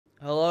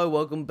Hello,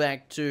 welcome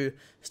back to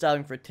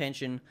Starving for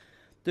Attention,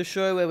 the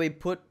show where we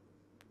put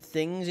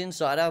things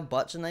inside our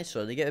butts and they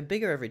slowly get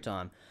bigger every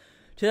time.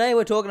 Today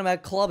we're talking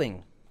about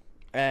clubbing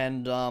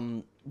and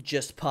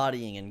just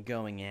partying and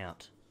going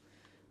out.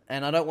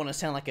 And I don't want to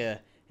sound like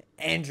a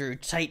Andrew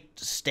Tate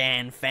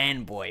stan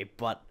fanboy,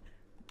 but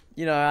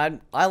you know,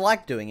 I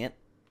like doing it.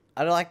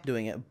 I like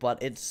doing it,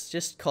 but it's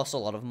just costs a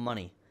lot of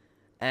money.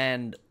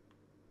 And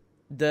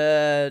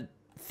the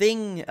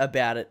thing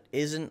about it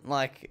isn't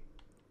like,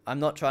 I'm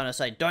not trying to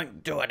say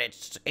don't do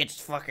it. It's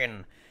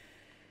fucking,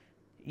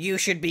 you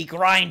should be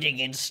grinding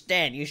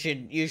instead. You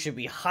should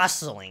be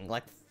hustling.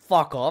 Like,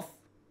 fuck off.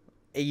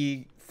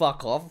 You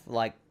fuck off.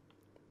 Like,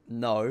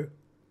 no.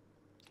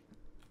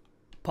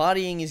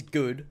 Partying is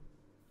good.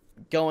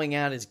 Going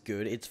out is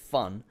good. It's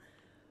fun.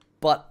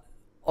 But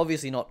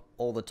obviously not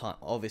all the time.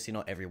 Obviously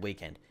not every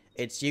weekend.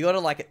 You gotta,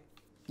 like,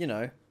 you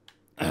know,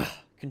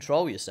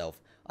 control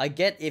yourself. I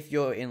get if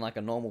you're in like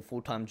a normal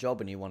full-time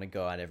job and you want to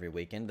go out every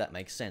weekend, that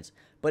makes sense.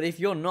 But if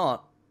you're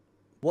not,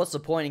 what's the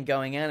point in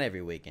going out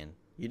every weekend?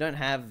 You don't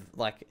have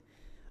like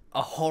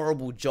a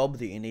horrible job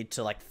that you need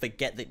to like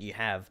forget that you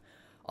have.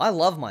 I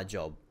love my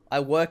job.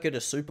 I work at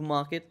a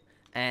supermarket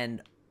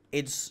and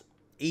it's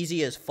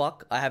easy as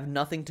fuck. I have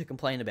nothing to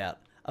complain about,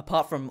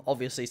 apart from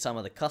obviously some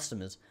of the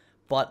customers.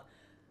 But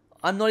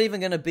I'm not even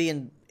going to be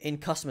in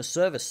customer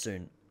service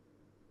soon.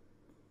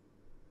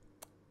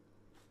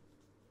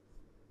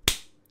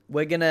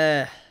 We're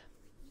gonna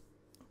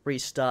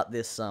restart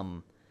this,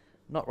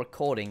 not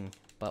recording,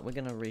 but we're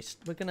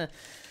gonna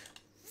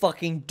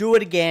fucking do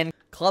it again.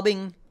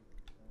 Clubbing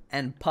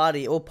and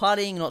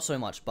partying not so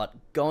much, but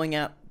going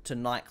out to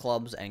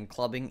nightclubs and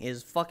clubbing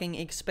is fucking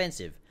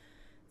expensive.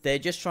 They're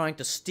just trying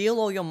to steal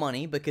all your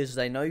money because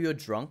they know you're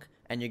drunk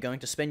and you're going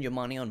to spend your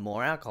money on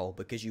more alcohol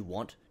because you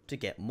want to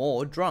get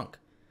more drunk.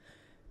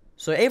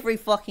 So every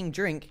fucking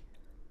drink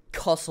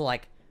costs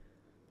like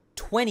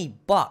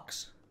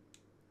 $20.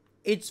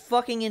 It's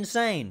fucking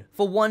insane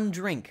for one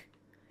drink.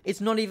 It's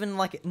not even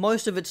like,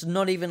 most of it's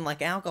not even like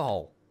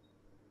alcohol.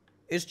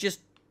 It's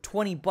just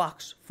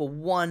 $20 for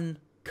one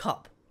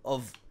cup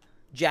of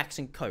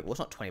Jackson Coke. Well, it's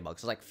not $20,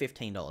 it's like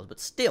 $15, but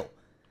still.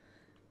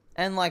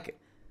 And like,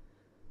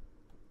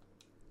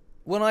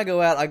 when I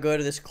go out, I go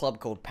to this club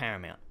called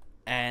Paramount.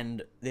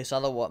 And this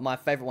other one, my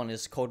favorite one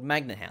is called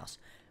Magnet House.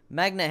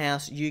 Magnet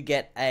House, you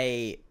get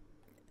a...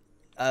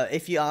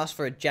 if you ask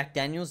for a Jack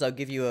Daniels, they'll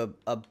give you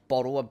a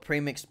bottle, a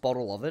pre-mixed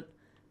bottle of it.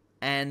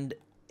 And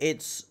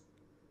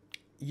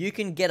you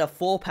can get a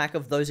 4-pack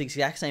of those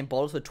exact same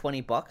bottles for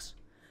 $20.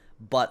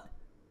 But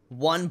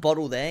one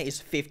bottle there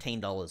is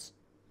 $15.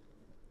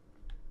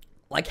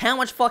 Like, how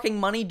much fucking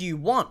money do you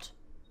want?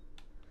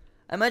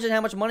 Imagine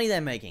how much money they're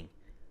making.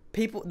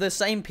 The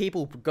same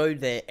people go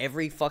there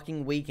every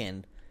fucking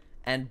weekend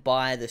and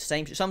buy the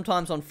same,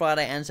 sometimes on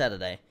Friday and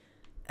Saturday,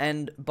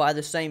 and buy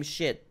the same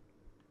shit.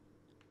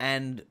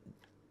 And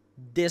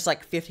there's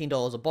like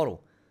 $15 a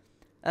bottle.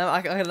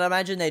 I can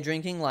imagine they're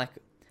drinking like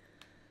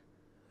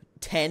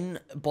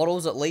 10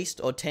 bottles at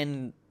least, or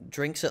 10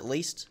 drinks at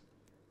least.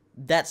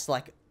 That's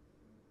like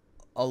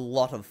a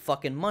lot of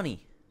fucking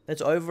money.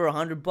 That's over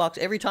 $100.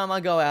 Every time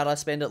I go out, I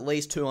spend at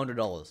least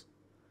 $200.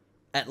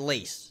 At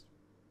least.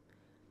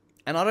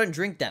 And I don't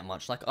drink that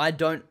much. Like, it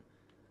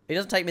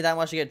doesn't take me that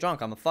much to get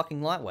drunk. I'm a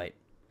fucking lightweight.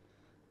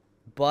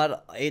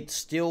 But it's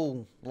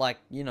still, like,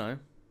 you know,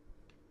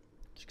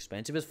 it's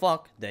expensive as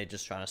fuck. They're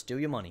just trying to steal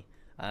your money.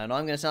 And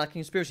I'm going to sound like a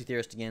conspiracy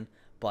theorist again,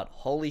 but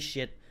holy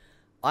shit,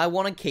 I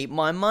want to keep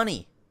my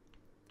money.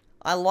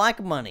 I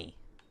like money.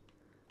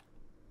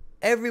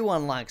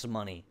 Everyone likes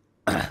money.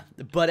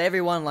 But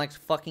everyone likes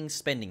fucking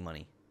spending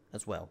money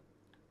as well.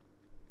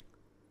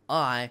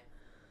 I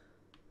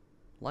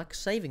like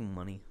saving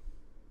money.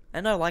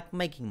 And I like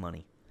making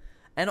money.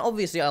 And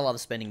obviously I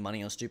love spending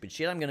money on stupid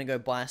shit. I'm going to go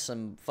buy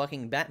some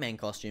fucking Batman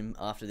costume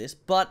after this,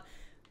 but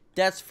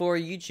that's for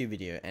a YouTube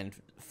video and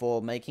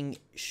for making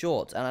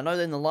shorts. And I know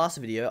that in the last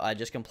video, I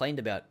just complained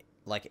about,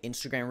 like,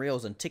 Instagram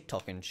Reels and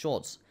TikTok and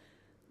shorts.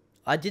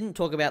 I didn't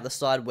talk about the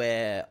side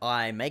where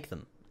I make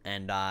them.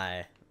 And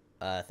I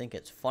think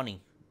it's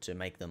funny to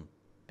make them.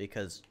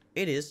 Because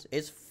it is.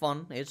 It's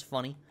fun. It's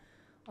funny.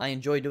 I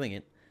enjoy doing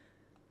it.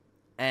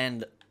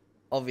 And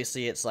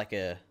obviously it's like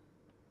a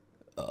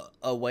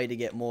way to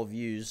get more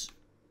views.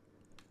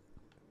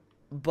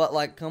 But,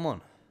 like, come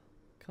on.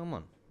 Come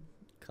on.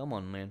 Come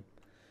on, man.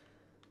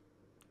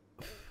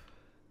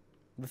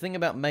 The thing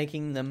about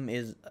making them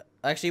is...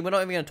 Actually, we're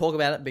not even going to talk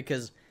about it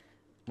because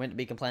we're meant to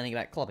be complaining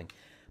about clubbing.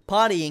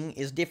 Partying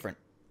is different.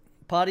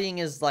 Partying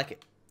is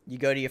like, you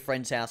go to your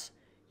friend's house,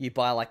 you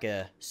buy like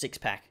a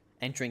 6-pack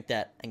and drink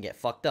that and get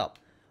fucked up.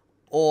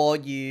 Or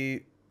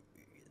you're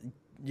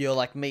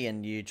like me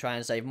and you try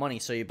and save money,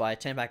 so you buy a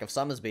 10-pack of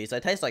Summersbees. They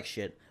taste like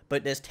shit,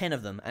 but there's 10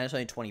 of them and it's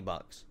only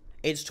 $20.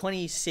 It's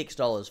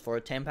 $26 for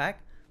a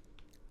 10-pack,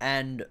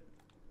 and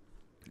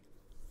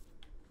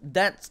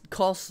that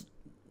costs...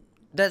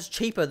 That's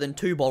cheaper than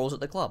 2 bottles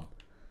at the club.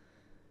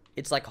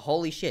 It's like,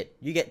 holy shit.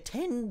 You get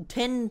 10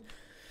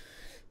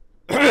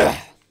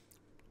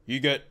 you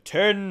get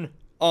 10,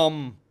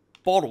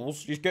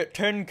 bottles. You get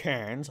 10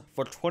 cans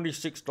for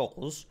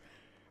 $26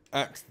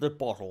 at the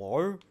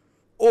bottle-o,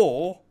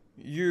 or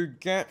you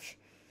get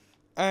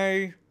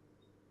 2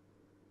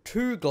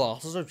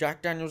 glasses of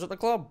Jack Daniels at the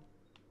club.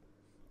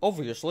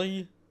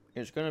 Obviously,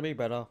 it's gonna be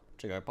better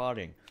to go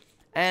partying.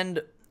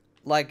 And,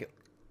 like,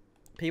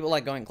 people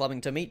like going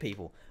clubbing to meet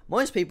people.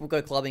 Most people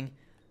go clubbing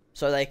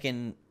so they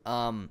can,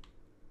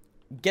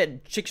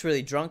 get chicks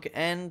really drunk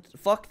and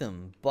fuck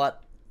them.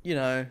 But, you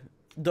know,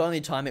 the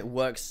only time it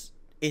works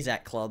is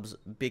at clubs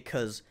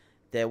because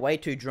they're way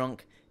too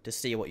drunk to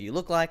see what you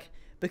look like.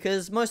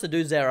 Because most of the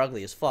dudes there are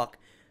ugly as fuck.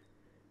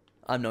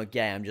 I'm not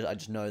gay, I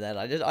just know that.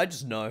 I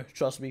just know.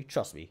 Trust me.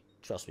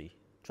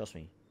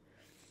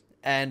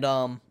 And,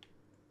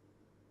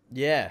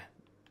 yeah.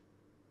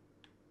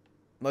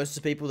 Most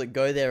of the people that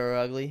go there are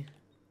ugly.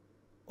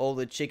 All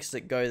the chicks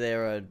that go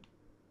there are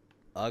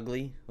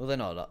ugly. Well, they're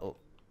not.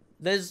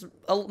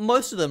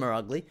 Most of them are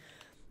ugly.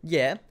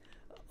 Yeah.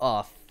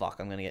 Oh, fuck,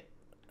 I'm gonna get...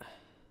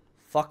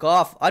 Fuck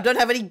off. I don't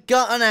have any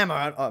gun ammo.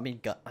 I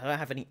don't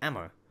have any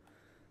ammo.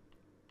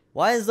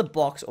 Why is the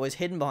box always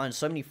hidden behind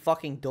so many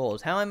fucking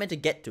doors? How am I meant to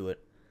get to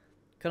it?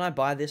 Can I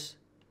buy this?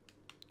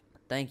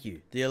 Thank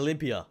you. The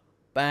Olympia.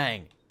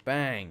 Bang.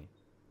 Bang.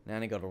 Now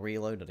I gotta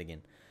reload it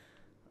again.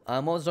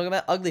 What was I talking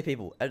about? Ugly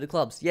people at the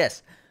clubs.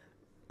 Yes.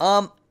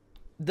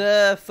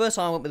 The first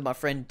time I went with my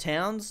friend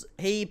Towns,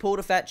 he pulled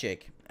a fat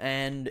chick.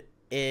 And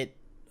it,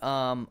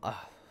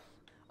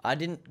 I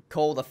didn't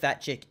call the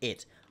fat chick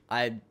it.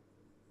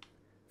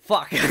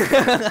 Fuck.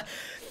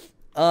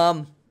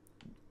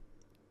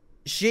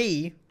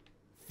 She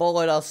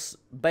followed us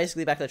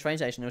basically back to the train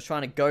station and was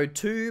trying to go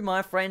to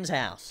my friend's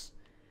house.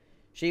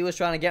 She was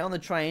trying to get on the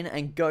train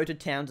and go to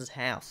Towns'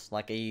 house.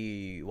 Like,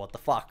 what the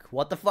fuck?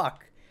 What the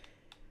fuck?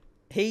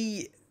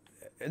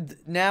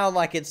 Now,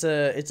 like, it's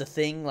a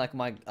thing. Like,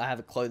 I have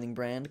a clothing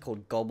brand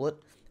called Goblet,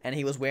 and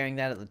he was wearing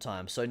that at the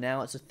time. So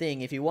now it's a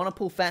thing. If you want to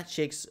pull fat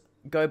chicks,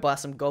 go buy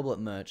some Goblet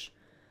merch.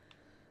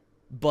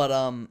 But,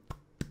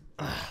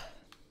 I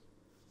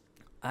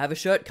have a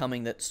shirt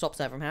coming that stops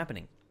that from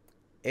happening.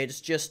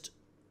 It's just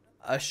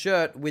a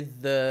shirt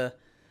with the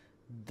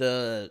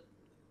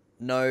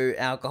no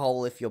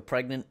alcohol if you're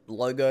pregnant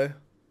logo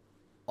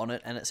on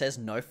it, and it says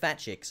no fat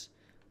chicks.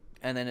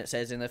 And then it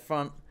says in the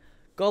front,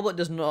 Goblet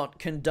does not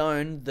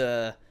condone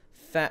the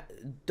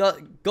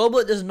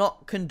Goblet does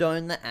not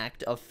condone the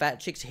act of fat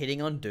chicks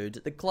hitting on dudes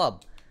at the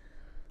club.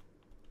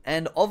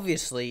 And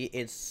obviously,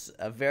 it's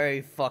a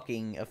very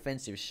fucking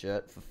offensive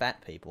shirt for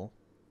fat people.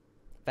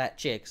 Fat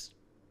chicks.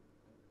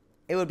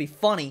 It would be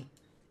funny.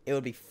 It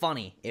would be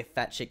funny if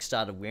fat chicks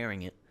started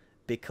wearing it,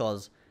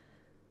 because,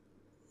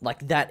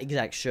 like, that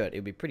exact shirt, it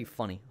would be pretty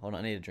funny. Hold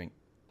on, I need a drink.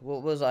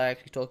 What was I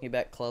actually talking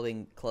about?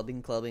 Clubbing.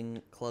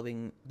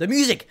 The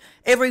music!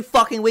 Every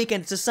fucking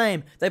weekend, it's the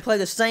same. They play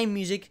the same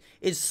music.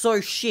 It's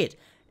so shit.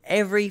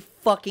 Every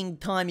fucking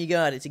time you go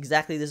out, it's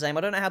exactly the same.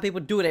 I don't know how people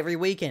do it every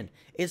weekend.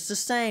 It's the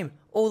same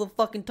all the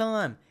fucking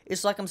time.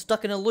 It's like I'm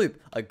stuck in a loop.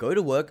 I go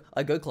to work,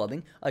 I go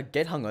clubbing, I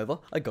get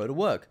hungover, I go to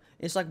work.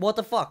 It's like, what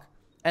the fuck?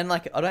 And,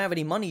 like, I don't have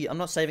any money. I'm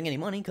not saving any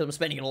money because I'm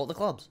spending it all at the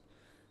clubs.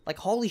 Like,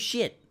 holy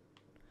shit.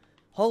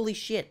 Holy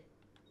shit.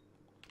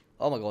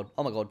 Oh my god.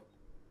 Oh my god.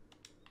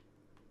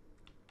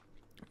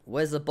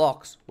 Where's the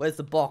box? Where's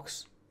the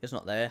box? It's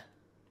not there.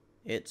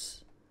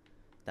 It's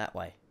that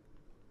way.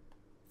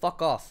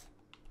 Fuck off.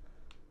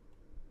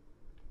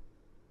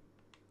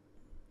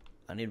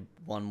 I need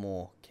one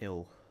more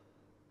kill.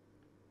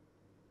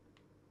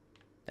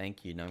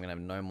 Thank you. Now I'm gonna have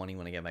no money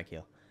when I get back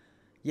here.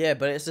 Yeah,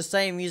 but it's the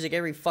same music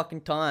every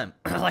fucking time.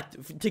 Like,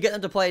 to get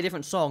them to play a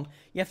different song,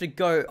 you have to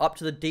go up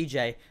to the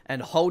DJ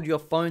and hold your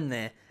phone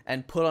there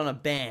and put on a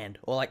band,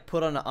 or, like,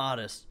 put on an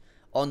artist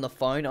on the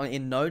phone,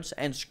 in notes,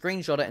 and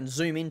screenshot it and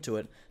zoom into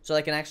it so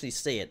they can actually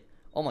see it.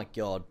 Oh my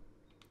god.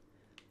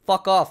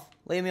 Fuck off.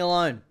 Leave me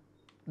alone.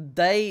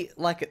 They,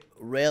 like,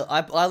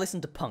 I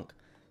listen to punk,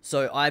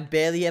 so I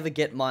barely ever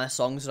get my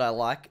songs that I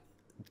like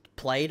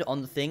played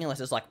on the thing unless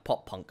it's, like,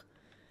 pop punk.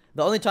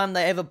 The only time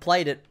they ever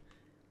played it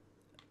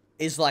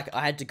is, like,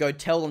 I had to go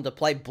tell them to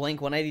play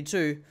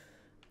Blink-182,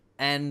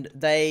 and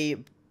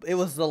it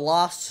was the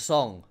last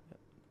song.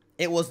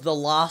 It was the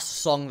last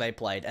song they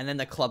played, and then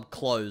the club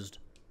closed.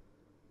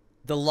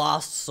 The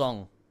last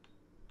song.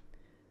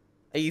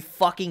 Are you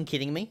fucking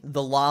kidding me?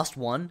 The last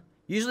one?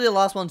 Usually the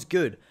last one's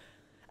good.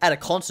 At a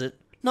concert,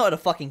 not at a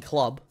fucking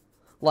club.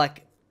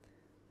 Like,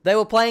 they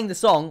were playing the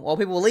song while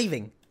people were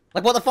leaving.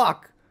 Like, what the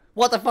fuck?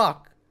 What the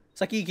fuck?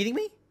 It's like, are you kidding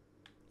me?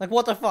 Like,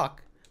 what the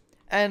fuck?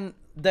 And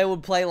they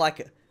would play,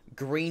 like,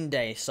 Green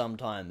Day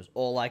sometimes,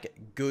 or,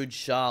 like, Good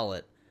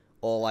Charlotte,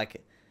 or,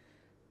 like,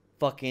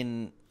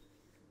 fucking...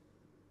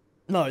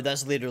 No,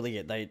 that's literally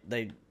it. I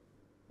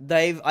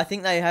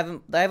think they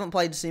haven't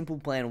played Simple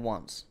Plan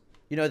once.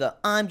 You know, the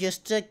I'm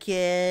just a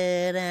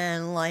kid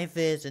and life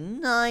is a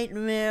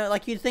nightmare.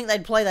 Like, you'd think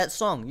they'd play that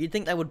song. You'd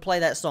think they would play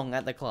that song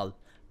at the club.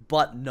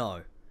 But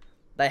no.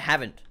 They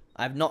haven't.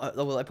 I've not,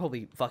 well, they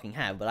probably fucking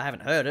have, but I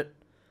haven't heard it.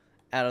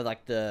 Out of,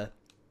 like, the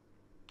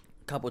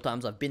couple of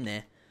times I've been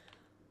there.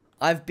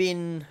 Why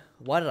did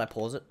I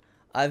pause it?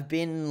 I've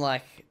been,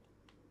 like,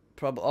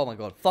 Probably. Oh my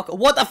god. Fuck.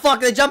 What the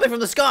fuck? They're jumping from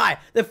the sky.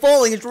 They're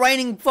falling. It's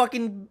raining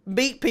fucking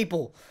meat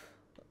people.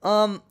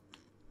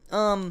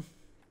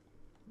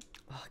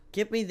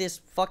 Give me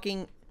this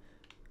fucking.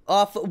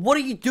 What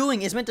are you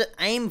doing? It's meant to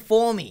aim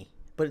for me,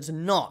 but it's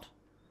not.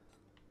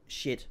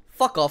 Shit.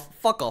 Fuck off.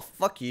 Fuck off.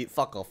 Fuck you.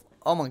 Fuck off.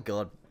 Oh my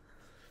god.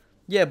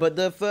 Yeah, but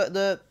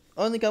the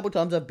only couple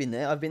times I've been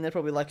there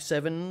probably like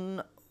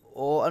 7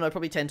 or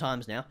probably 10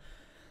 times now.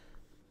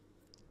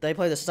 They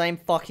play the same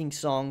fucking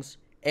songs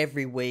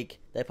every week.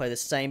 They play the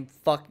same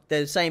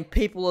the same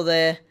people are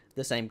there.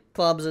 The same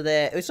clubs are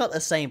there. It's not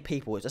the same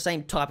people. It's the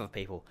same type of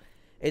people.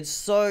 It's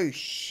so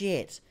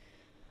shit.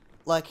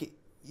 Like,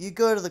 you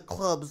go to the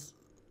clubs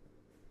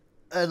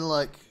and,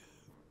 like,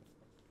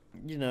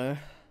 you know,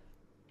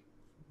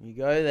 you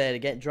go there to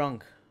get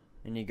drunk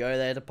and you go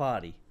there to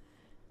party.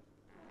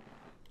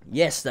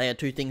 Yes, they are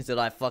two things that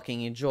I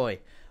fucking enjoy,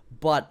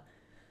 but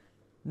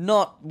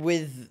not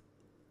with,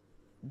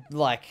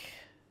 like,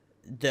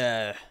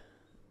 the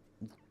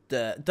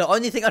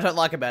only thing I don't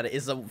like about it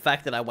is the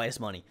fact that I waste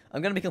money.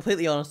 I'm gonna be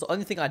completely honest, the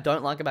only thing I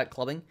don't like about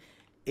clubbing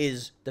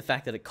is the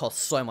fact that it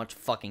costs so much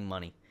fucking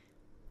money.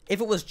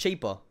 If it was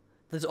cheaper,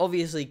 there's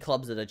obviously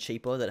clubs that are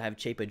cheaper, that have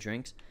cheaper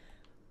drinks,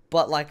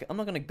 but, like, I'm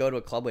not gonna go to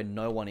a club where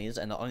no one is,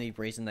 and the only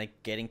reason they're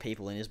getting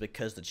people in is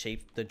because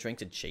the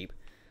drinks are cheap.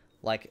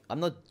 Like, I'm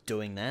not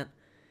doing that.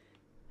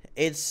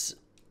 It's...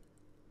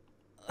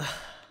 I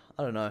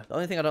don't know. The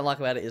only thing I don't like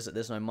about it is that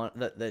there's no money,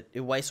 that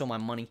it wastes all my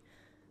money.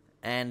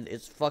 And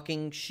it's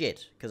fucking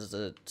shit, because it's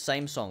the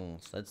same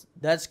songs.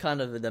 That's kind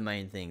of the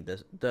main thing.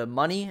 The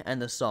money and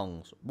the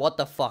songs. What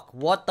the fuck?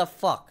 What the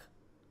fuck?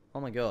 Oh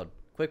my god.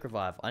 Quick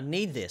revive. I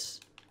need this.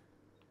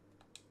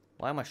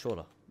 Why am I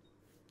shorter?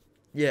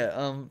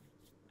 Yeah,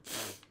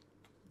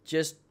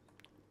 just...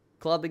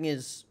 clubbing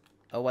is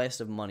a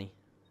waste of money.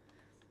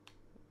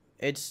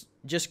 It's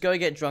just go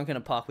get drunk in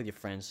a park with your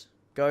friends.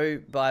 Go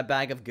buy a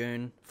bag of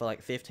goon for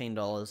like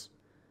 $15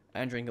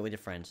 and drink it with your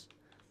friends.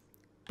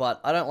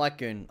 But I don't like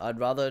goon. I'd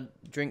rather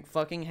drink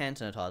fucking hand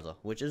sanitizer,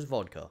 which is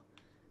vodka.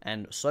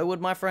 And so would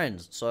my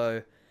friends.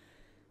 So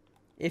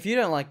if you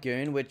don't like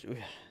goon, which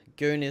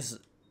goon is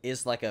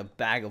like a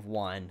bag of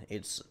wine.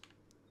 It's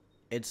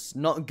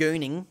not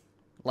gooning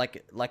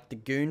like the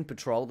goon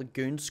patrol, the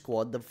goon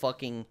squad, the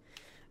fucking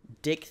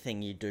dick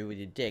thing you do with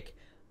your dick.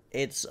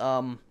 It's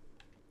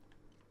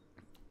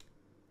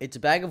a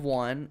bag of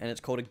wine, and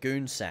it's called a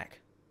goon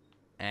sack.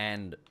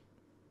 And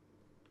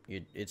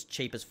it's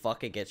cheap as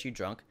fuck, it gets you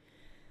drunk.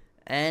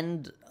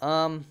 And,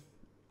 the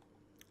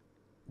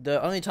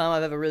only time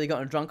I've ever really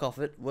gotten drunk off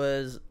it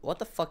was... What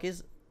the fuck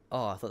is...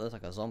 Oh, I thought that was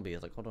like a zombie. I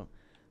was like, hold on.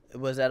 It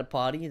was at a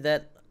party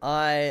that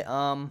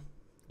I,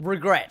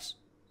 regret.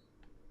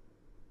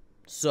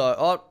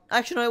 So,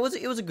 actually, no,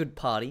 it was a good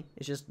party.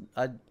 It's just,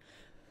 I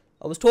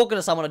was talking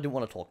to someone I didn't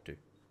want to talk to.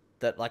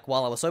 That, like,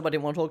 while I was sober, I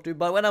didn't want to talk to.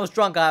 But when I was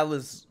drunk, I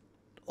was...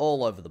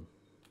 all over them.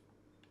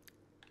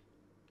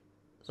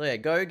 So yeah,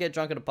 go get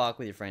drunk at a park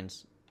with your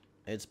friends.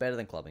 It's better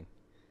than clubbing.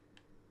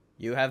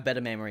 You have better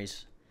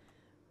memories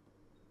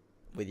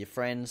with your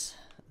friends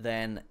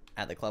than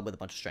at the club with a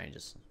bunch of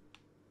strangers.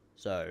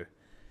 So,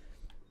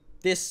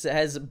 this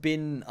has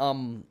been,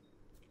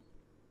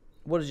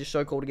 what is your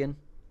show called again?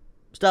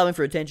 Starving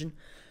for Attention.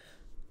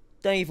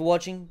 Thank you for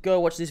watching.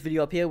 Go watch this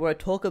video up here where I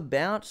talk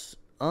about,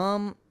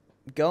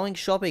 going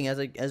shopping as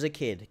a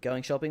kid.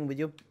 Going shopping with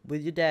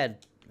your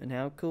dad. And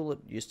how cool it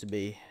used to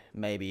be.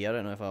 Maybe. I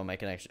don't know if I'll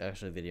make an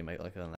actual video like that.